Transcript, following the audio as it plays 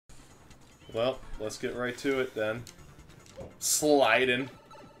Well, let's get right to it then. Sliding.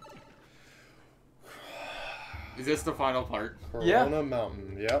 Is this the final part? Corona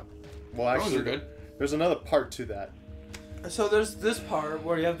Mountain, yep. Well, actually, Those are good. There's another part to that. So there's this part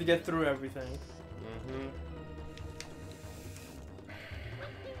where you have to get through everything. Mm-hmm.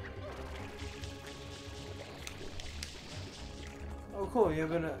 Oh, cool. You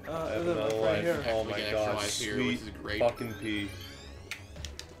have an Another right life. here. Oh We my get extra god, life here, sweet which is great. fucking pea.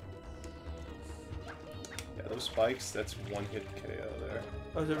 Yeah, those spikes, that's one hit KO there.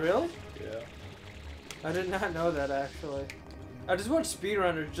 Oh, is it really? Yeah. I did not know that, actually. I just watched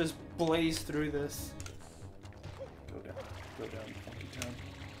speedrunners just blaze through this. Go down. Go down, fucking town.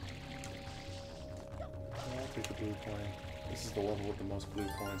 I'll take the blue coin. This is the level with the most blue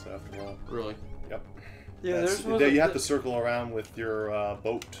coins after all. Really? Yep. Yeah, That's, there's you have to circle around with your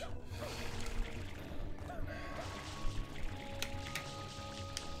boat.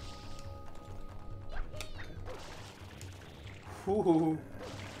 Ooh.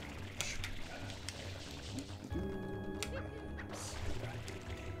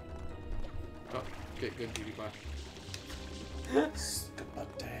 Oh, good beauty pie.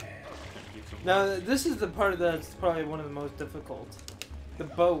 Now, this is the part that's probably one of the most difficult. The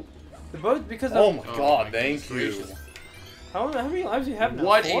boat. The boat, because Oh of... my Oh god, my thank goodness you. gracious. How many lives do you have now?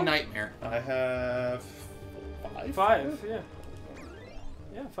 What 4? a nightmare. I have 5? 5, yeah.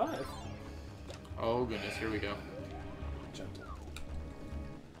 Yeah, 5. Oh goodness, here we go. Gentle.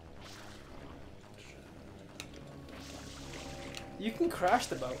 You can crash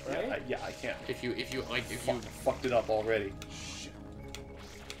the boat, right? Yeah, I can't. If you Fucked it up already. Shit.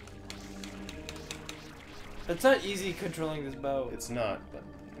 It's not easy controlling this boat. It's not, but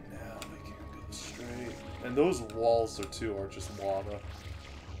now I can go straight. And those walls are too are just lava.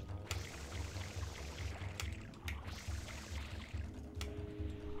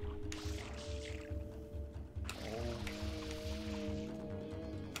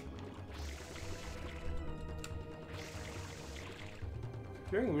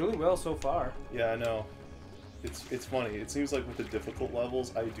 You're doing really well so far. Yeah, I know. It's funny. It seems like with the difficult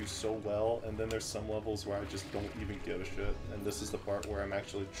levels, I do so well, and then there's some levels where I just don't even give a shit. And this is the part where I'm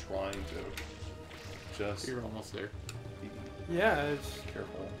actually trying to just You're almost there. be Yeah, it's...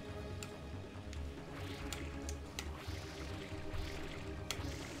 careful.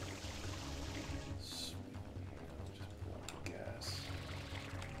 Just blow gas.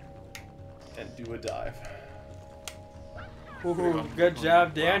 And do a dive. Ooh, good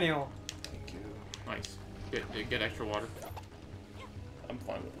job, Daniel. Thank you. Nice. Get extra water. I'm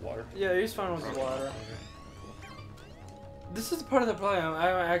fine with water. Yeah, he's fine with the water. This is the part of the problem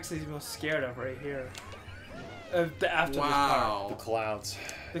I'm actually most scared of right here. After this part. The clouds.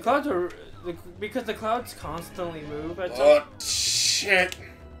 The clouds are... because the clouds constantly move at Oh, shit!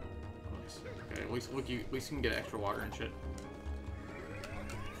 Nice. Okay, at least you can get extra water and shit.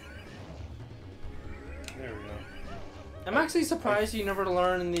 There we go. I'm actually surprised you never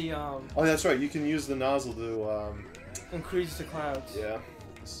learned the, Oh, that's right. You can use the nozzle to, increase the clouds. yeah.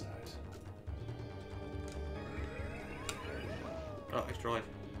 This side. Oh, extra life.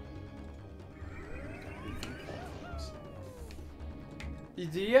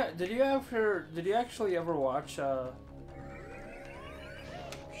 Did you actually ever watch, Shit. I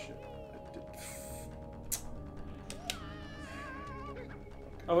did.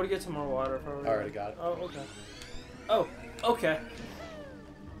 I would get some more water for I already got it. Oh, okay. Oh, okay.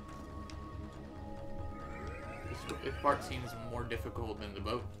 This part seems more difficult than the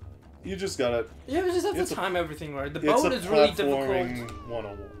boat. You just gotta. Yeah, we just have It's to a- time everything right. The It's boat a is really difficult. platforming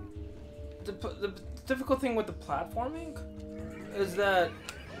 101. The difficult thing with the platforming is that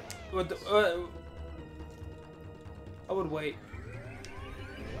with the, I would wait.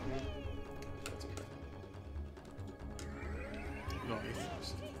 That's okay.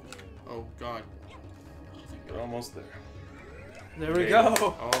 Nice. Oh god. We're almost there. There we go.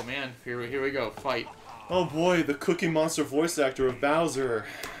 Oh man, here we go. Fight. Oh boy, the Cookie Monster voice actor of Bowser.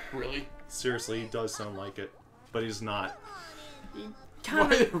 Really? Seriously, he does sound like it, but he's not.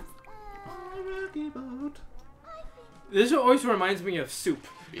 Kind of. This always reminds me of Soup.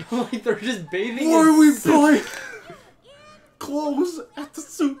 Like they're just bathing. Why are we soup. buying clothes at the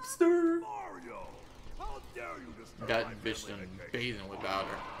soup store? That bitch done bathing with Bowser.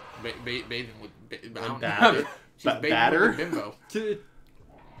 Bathing with Batter? She's bathing Batter? with Bimbo. Dude,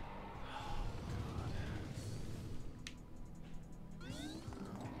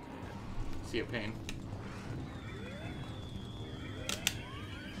 See a pain.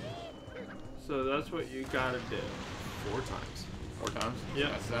 so that's what you gotta do. 4 times. 4 times? Yeah.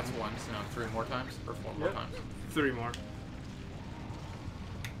 That's 1. So now 3 more times? Or 4 more Yep. times? 3 more.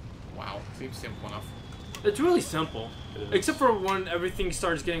 Wow. Seems simple enough. It's really simple. Except for when everything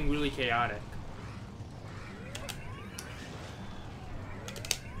starts getting really chaotic.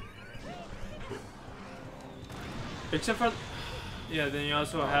 Except for... Yeah, then you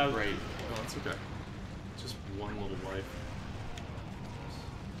also have... Great. Oh, that's okay. Just one little life.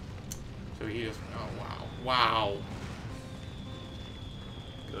 So he just... Oh, wow. Wow.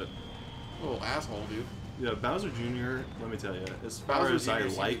 Good. Little asshole, dude. Yeah, Bowser Jr., let me tell you, as far Bowser as I Jr.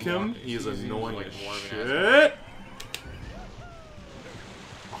 like seems him, more- he's seems annoying like as more of an shit.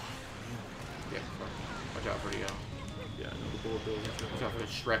 Yeah, watch out for the, Yeah, no, the bullet bills are watch out for the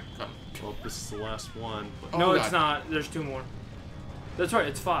Shrek coming. Well, this is the last one. But Oh, No, God. it's not. There's 2 more. That's right,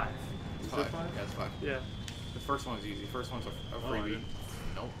 it's 5. Is Five. it 5? Yeah, it's 5. Yeah. The first one's easy. First one's a Oh, I freebie. didn't-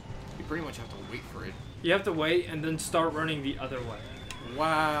 Nope. You pretty much have to wait for it. You have to wait and then start running the other way.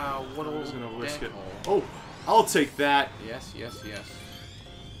 Wow, what a I'm just little gonna risk it. dickhole. Oh, I'll take that. Yes, yes, yes.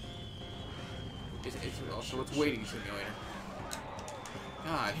 It's also it's waiting simulator.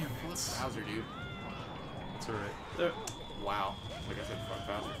 God, fuck Bowser, dude. It's alright. There. Wow. Like I said, fuck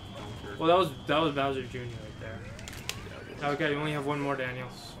Bowser. Don't care. Well, that was Bowser Jr. right there. Yeah, Okay, you only have 1 more, Daniel.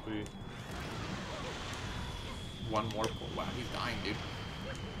 sweet. One more pull. Wow, he's dying, dude.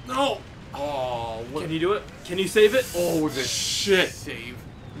 No! Oh, what? Can you do it? Can you save it? Oh, the Shit! save.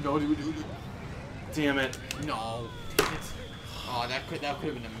 No, dude. Damn it. No. Damn it. Oh, that could have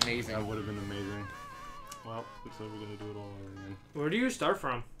been amazing. That would have been amazing. Well, looks like we're gonna do it all over again. Where do you start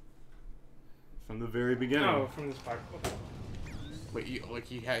from? From the very beginning. Oh, from this part. Okay. Wait,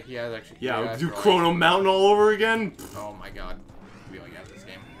 he has actually. Yeah, he we has do to, like- Chrono Mountain all over again? Oh my god. We like at this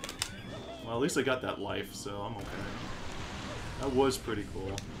game. Well, at least I got that life, so I'm okay. That was pretty cool.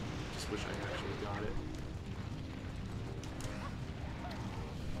 Just wish I actually got it.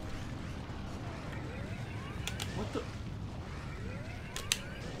 What the?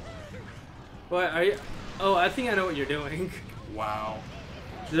 What are you? Oh, I think I know what you're doing. Wow.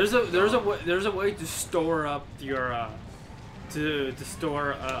 There's a way to store up your to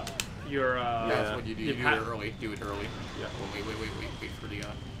store up your That's what you do. You do it early. Do it early. Yeah. Oh, wait for the Yeah,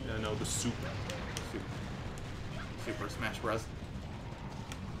 no, the soup. Super Smash Bros.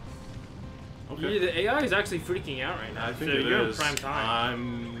 Okay. Yeah, the AI is actually freaking out right now. I think so it you're is. in prime time.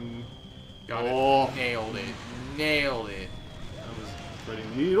 I'm. Got Oh. it. Nailed it. Nailed it. That was pretty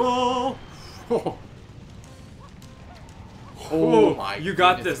neat. Oh! Oh my you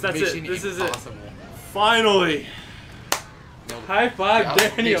got goodness, this. That's it. Mission This is it. Impossible. Finally! Nailed it. High five, That was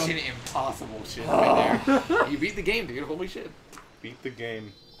Daniel. Mission Impossible shit right there. You beat the game, dude. Holy shit. Beat the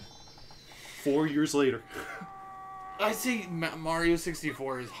game. 4 years later. I say Mario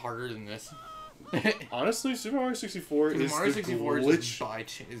 64 is harder than this. Honestly, Super Mario 64 is Mario the 64 glitch. is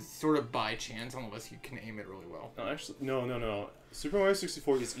just is sort of by chance unless you can aim it really well. No, actually, no. Super Mario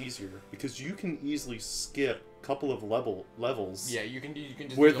 64 is easier because you can easily skip a couple of levels. Yeah, you can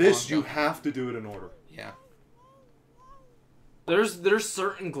just Where do the this, long you jump. have to do it in order. Yeah. There's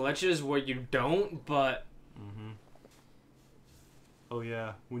certain glitches where you don't, but Oh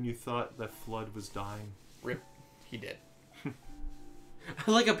yeah, when you thought that Flood was dying. Rip. He did.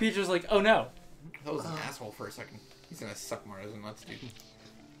 like a Peach was like, oh no. That was an asshole for a second. He's gonna suck Mario's nuts, dude.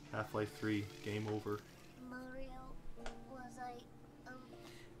 Half-Life 3, game over. Mario, was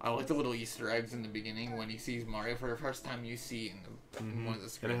I like the little Easter eggs in the beginning when he sees Mario for the first time. You see in one of the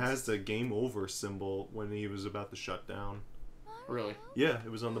And screens. it has the game over symbol when he was about to shut down. Really. Yeah, it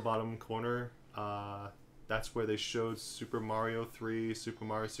was on the bottom corner. That's where they showed Super Mario 3, Super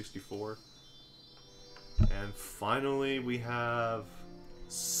Mario 64. And finally we have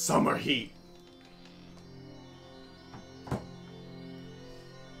Summer Heat.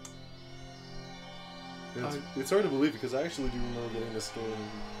 It's hard to believe because I actually do remember getting this game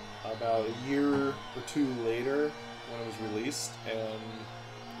about a year or 2 later when it was released, and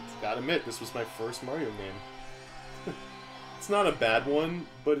gotta admit, this was my first Mario game. It's not a bad one,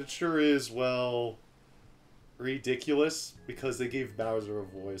 but it sure is, well, ridiculous because they gave Bowser a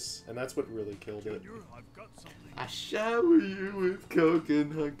voice, and that's what really killed it. I shower you with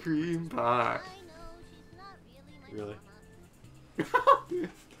coconut cream pie. Really?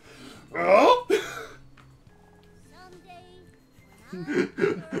 Oh!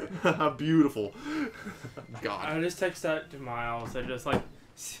 Beautiful. God. I just text that to Miles. I just like,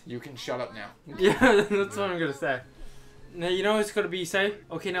 You can shut up now. yeah, that's what I'm gonna say. Now you know what it's gonna be. Say,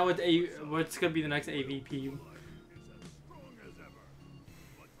 okay, now what's gonna be the next AVP?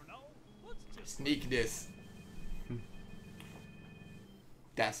 Sneak this.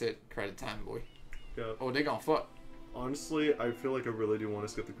 That's it. Credit time, boy. Yeah. Oh, they gonna fuck. Honestly, I feel like I really do want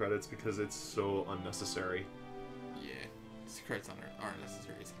to skip the credits because it's so unnecessary. Yeah. These credits aren't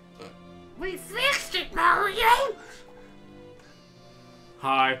necessary. But We fixed it, Mario!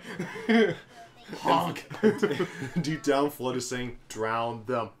 Hi. Honk. Deep down, Flood is saying, drown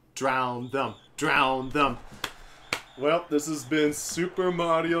them, drown them, drown them. Well, this has been Super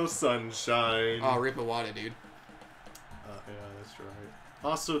Mario Sunshine. Oh, rip Iwata, dude. Yeah, that's right.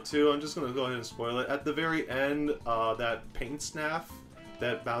 Also, too, I'm just gonna go ahead and spoil it. At the very end, that paint staff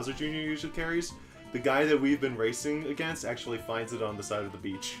that Bowser Jr. usually carries, the guy that we've been racing against actually finds it on the side of the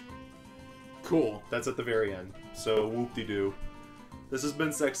beach. Cool. That's at the very end. So, whoop-de-doo. This has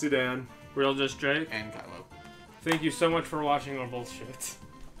been Sexy Dan. Real Just Jake. And Kylo. Thank you so much for watching our bullshit.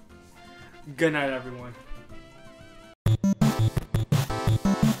 Good night, everyone.